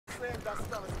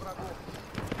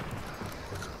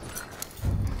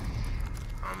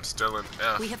still in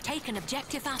F. We have taken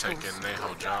objective apples. Taking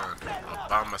Neho John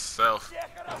by myself.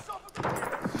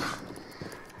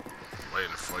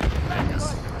 Waiting for you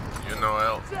niggas. You know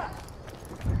L.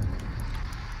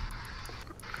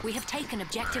 We have taken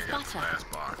objective butter. Last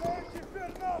bar.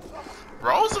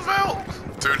 Roosevelt?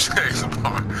 2 James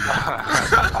bar.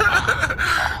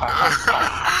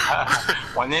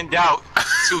 When in doubt,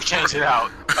 2 change it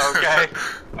out. Okay?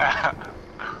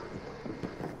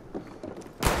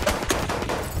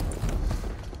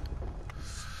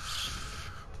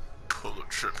 Pull a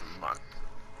trip in my...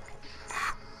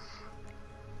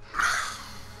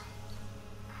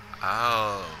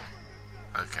 Oh.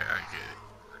 Okay, I get it.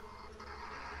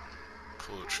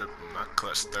 Pull a trip in my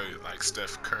clutch 30 like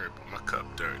Steph Curry, but my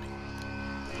cup dirty.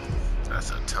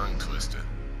 That's a tongue twister.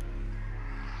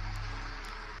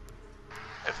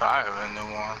 If I ever knew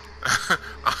one.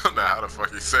 I don't know how the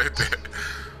fuck you say that.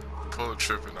 Pull a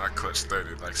trip and I clutch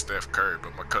 30 like Steph Curry,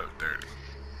 but my cup dirty.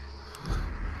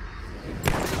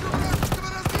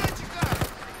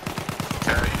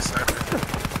 Okay, you said it.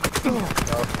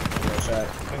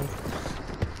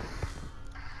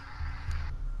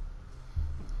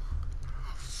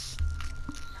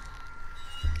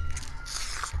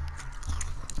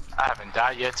 I haven't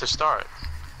died yet to start.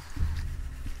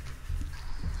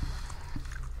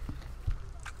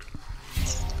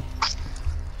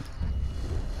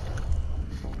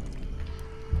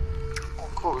 Oh,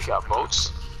 cool, we got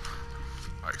boats.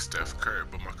 Like Steph Curry,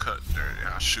 but my cut dirty.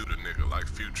 I shoot a nigga like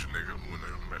Future nigga when the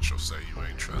Metro say you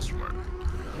ain't trustworthy.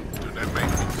 Dude, that make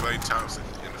me Klay Thompson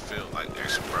in the field like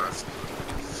Action Bronson.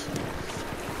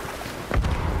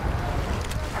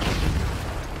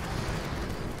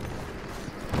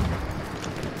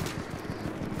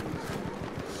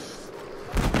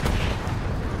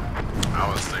 I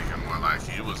was thinking more like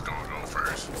he was gonna go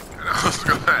first, and I was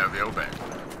gonna have your back.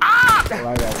 Ah! Well,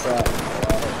 I got shot.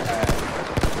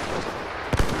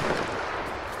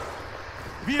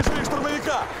 Вижу их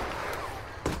штурмовика!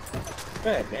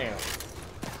 God damn.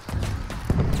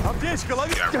 Аптечка,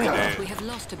 лови! We have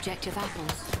lost objective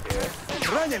apples.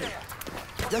 Ранили!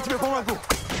 Я тебе помогу!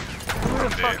 Where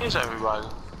the fuck is everybody?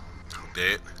 I'm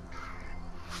dead.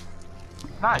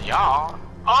 Not y'all.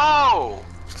 Oh!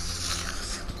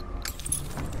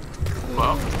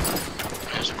 Well,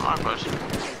 answer my question.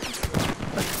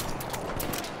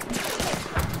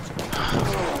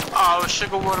 Oh,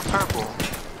 sugar water purple.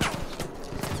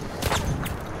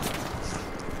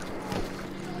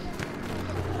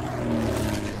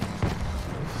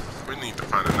 We need to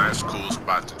find a nice cool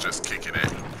spot to just kick it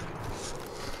at.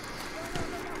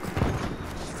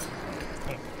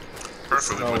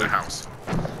 Preferably with a house.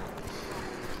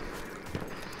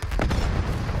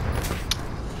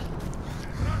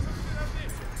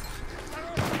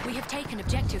 We have taken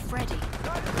objective Freddy.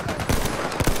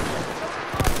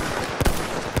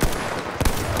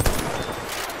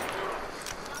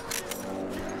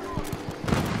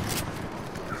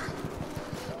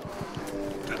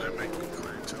 Did that make me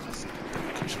clear to us?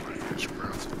 Catch my cash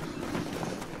browser.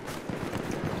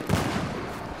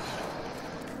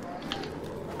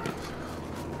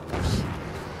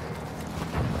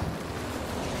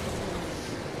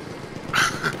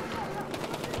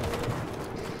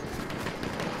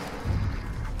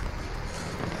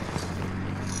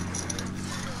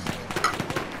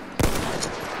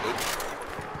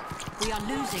 We are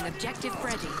losing objective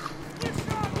Freddy.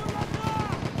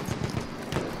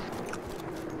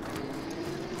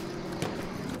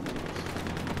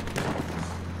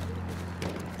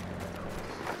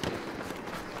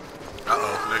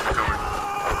 Uh-oh, nigga coming.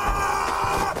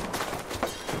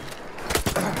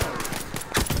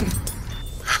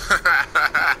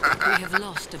 We have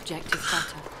lost objective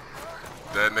butter.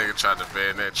 That nigga tried to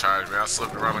bed that charge me. I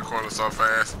slipped around the corner so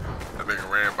fast. That nigga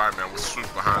ran by me. I was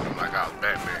swooped behind him like I was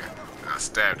Batman. And I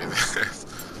stabbed his ass.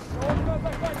 Yeah,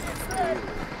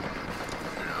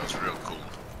 that was real cool.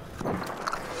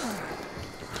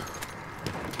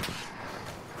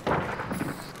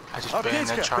 I just banned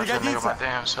that charger and made my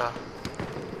damn self.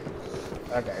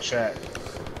 I got shot.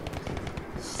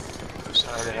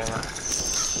 Sorry to hear that.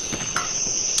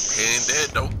 He ain't dead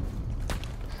though.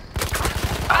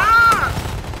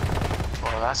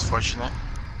 Well, that's fortunate.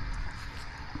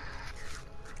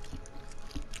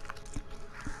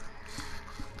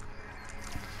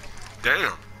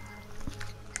 Damn.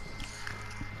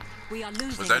 We are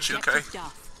losing Was that you, objective okay?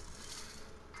 Duff.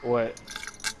 What?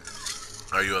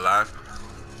 Are you alive?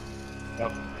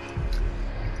 Nope.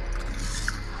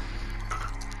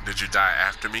 Did you die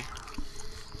after me?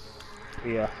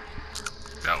 Yeah.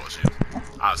 That was you.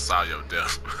 I saw your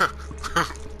death.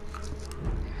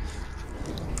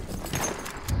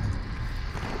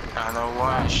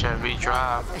 901 Chevy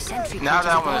Drive. A sentry Now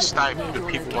that I want is to snipe, available the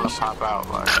near your people want to location. pop out.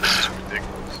 Like, it's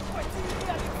ridiculous.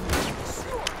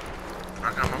 I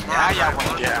got my mom. Now y'all want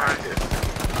to get active.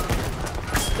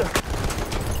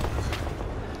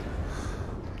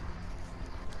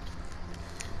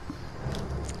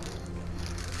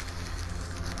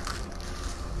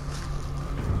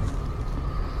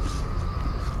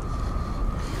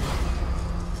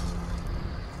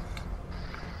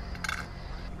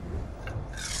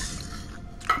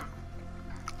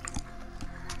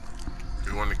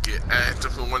 We want to get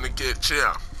active. We want to get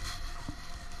chill.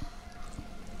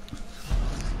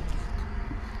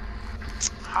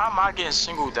 How am I getting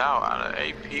singled out of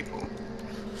 8 people?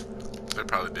 They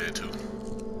probably did too.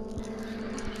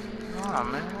 Oh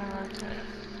man,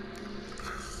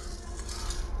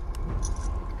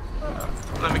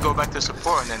 let me go back to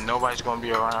support and then nobody's gonna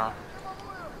be around.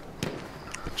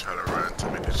 Try to run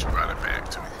to me, then she brought it back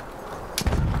to me.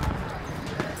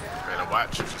 Better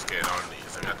watch if she's getting on these.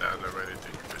 I got that other ready to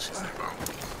do, but she's like, oh.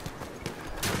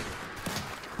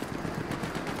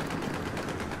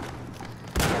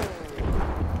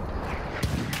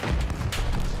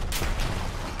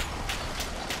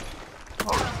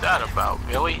 What was that about,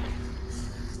 Billy?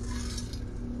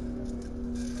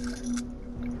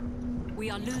 We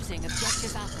are losing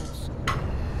objective apples.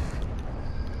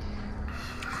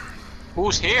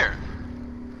 Who's here?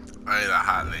 I ate a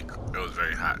hot link. It was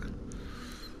very hot.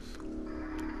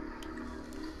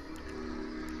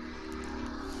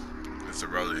 It's a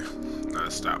rollie, not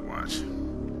a stopwatch.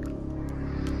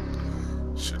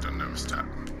 Shit, I'll never stop.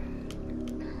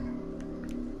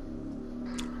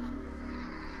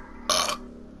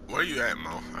 Where you at,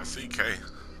 Mo? I see K.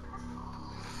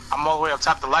 I'm all the way up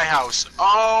top of the lighthouse.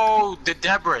 Oh, the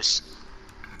Debris.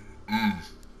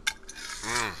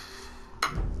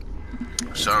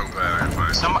 So I'm glad I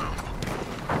find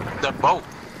The boat.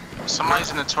 Somebody's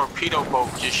in the torpedo boat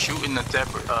just shooting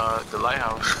the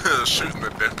lighthouse. shooting the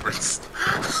debris.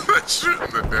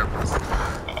 Shooting the debris.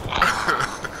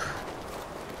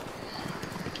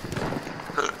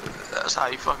 That's how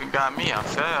you fucking got me. I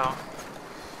fell.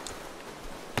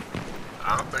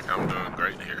 I don't think I'm doing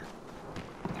great here.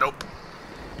 Nope.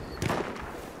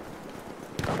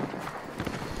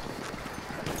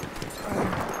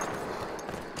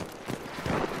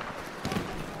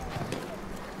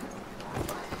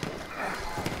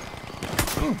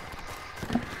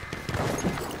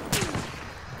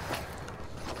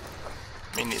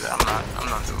 Me neither. I'm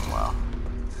not doing well.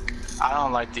 I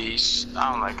don't like these.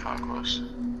 I don't like conquest.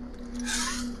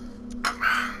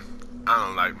 I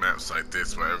don't like maps like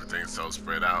this where everything's so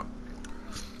spread out.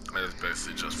 It's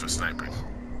basically just for sniping.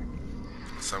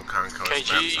 Some conquest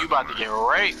maps. KG, you about to get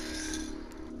raped.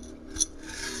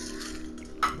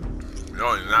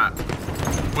 No, you're not.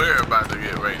 We're about to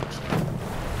get raped.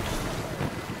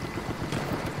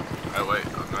 Oh wait,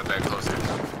 I'm not that close yet.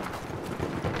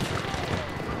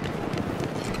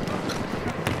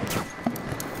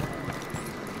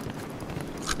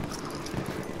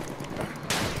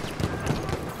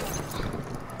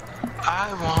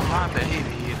 I want my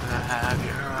baby to have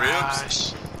your Ribs?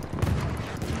 eyes.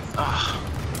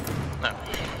 No.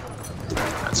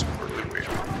 That's really weird.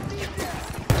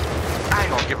 I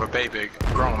ain't gonna give a baby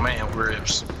grown man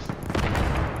ribs.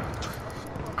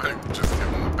 I just give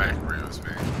him the back ribs,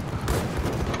 man.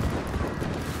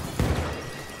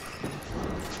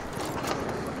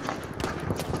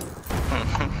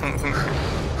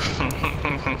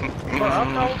 Bro,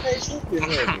 I'm not okay shooting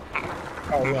here.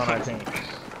 Oh, we on our team.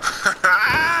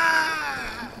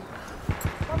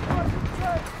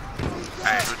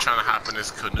 Hey, we're trying to hop in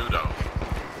this canoodle.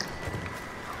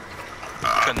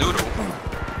 Canoodle.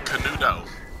 Canoodle.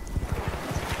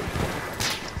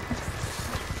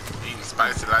 Eating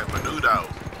spicy like menudo.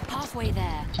 Halfway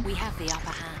there, we have the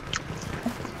upper hand.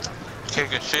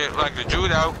 Kicking shit like the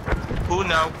judo. Who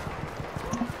know?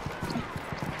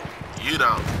 You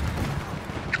don't.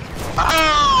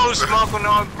 Oh, smoking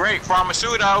on great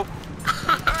pharmaceutical.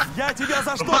 Я тебя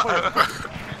заштопаю!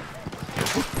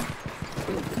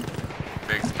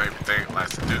 Makes baby think like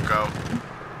Sudoku.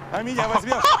 А меня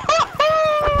возьмешь?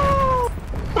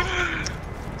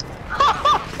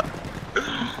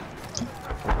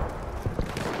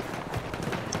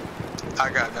 I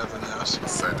got nothing else.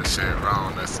 Said the shit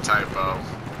wrong, that's a typo.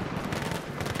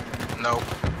 Nope.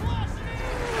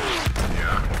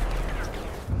 Yeah.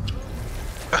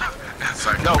 It's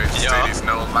like Nope, the bitch yeah. titties,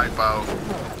 no lipo.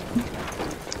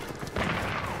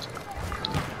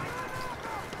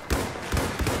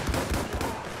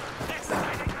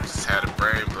 Just had a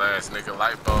brain blast, nigga,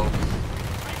 lipo.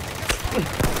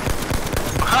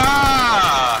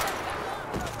 Ah!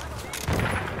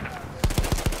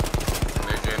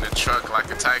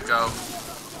 go.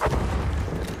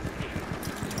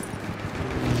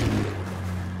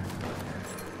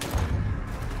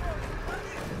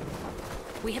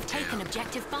 We have taken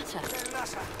objective butter.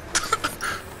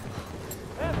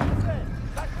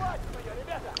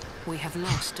 We have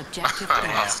lost objective I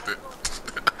butter. lost it.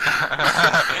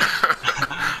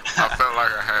 I felt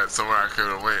like I had somewhere I could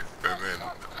have went, and then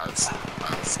I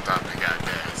stopped and got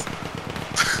gas.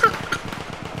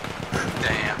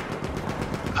 Damn.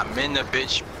 I'm in the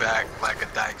bitch back like a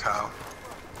Daiko.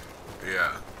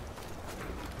 Yeah.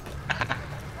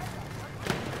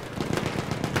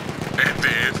 And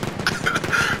then.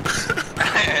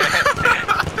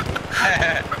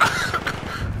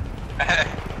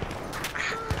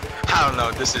 I don't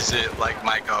know, this is it, like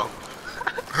Maiko.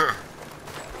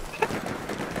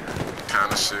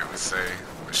 Kind of shit we say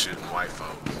when shooting white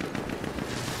folks.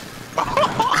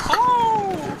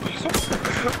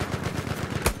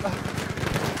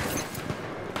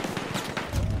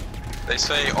 They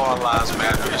say all lives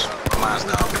matter. Mine's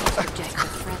don't.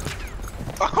 Objective threat.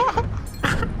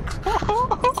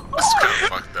 It's kind of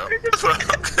fucked up.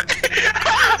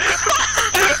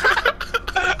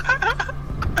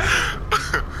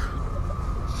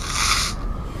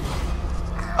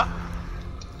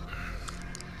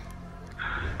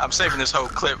 I'm saving this whole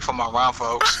clip for my round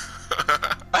folks.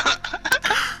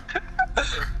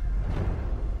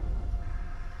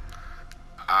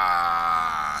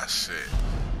 Ah, shit.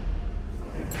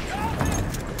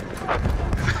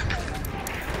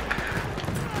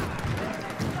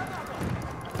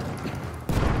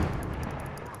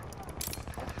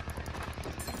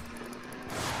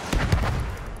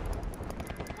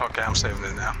 Okay, I'm saving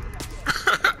it now.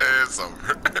 It's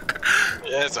over.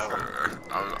 Yeah, it's over.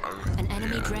 An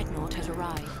enemy dreadnought has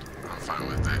arrived. I'm fine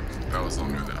with that. That was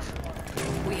on your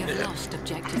left. We have lost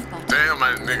objective butter. Damn,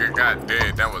 my nigga got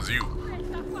dead. That was you.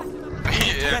 Я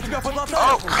Yeah. тебя подлатаю.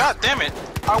 Oh, god damn it.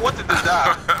 I wanted to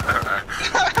die.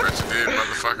 Bet you did,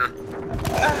 motherfucker.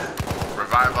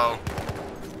 Revivo.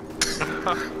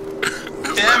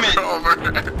 Damn it.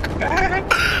 Over.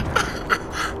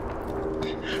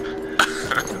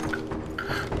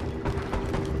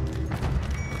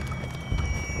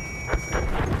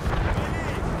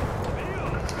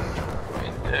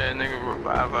 Yeah, nigga,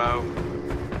 revive.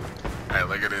 Hey,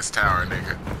 look at this tower,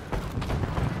 nigga.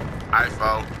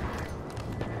 IFO.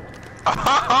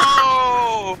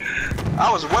 Oh!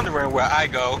 I was wondering where I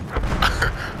go.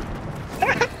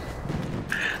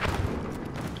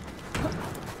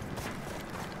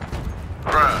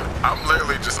 Bruh, I'm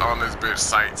literally just on this bitch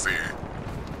sightseeing.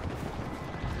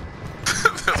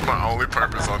 That's my only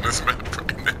purpose on this map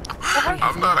right now.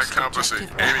 I'm not accomplishing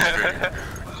anything.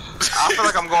 I feel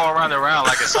like I'm going round and round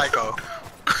like a psycho.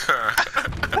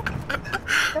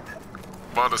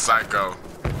 Motorcycle.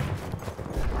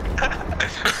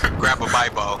 Grab a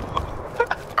Bible.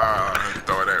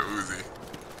 Throw that Uzi.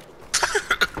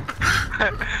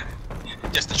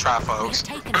 Just to try, We folks.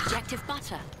 have taken objective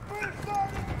butter.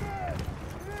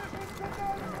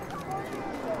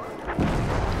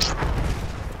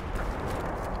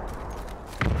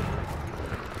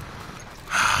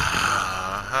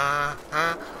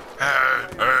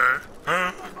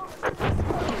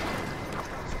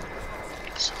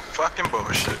 Some fucking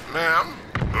bullshit. Man,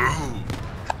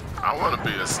 I want to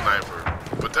be a sniper,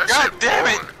 but that God shit damn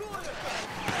it. boring.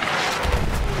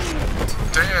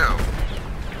 Damn.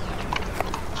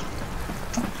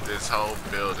 This whole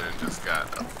building just got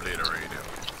obliterated.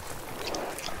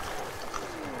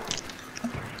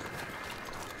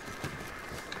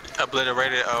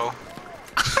 Obliterated, oh.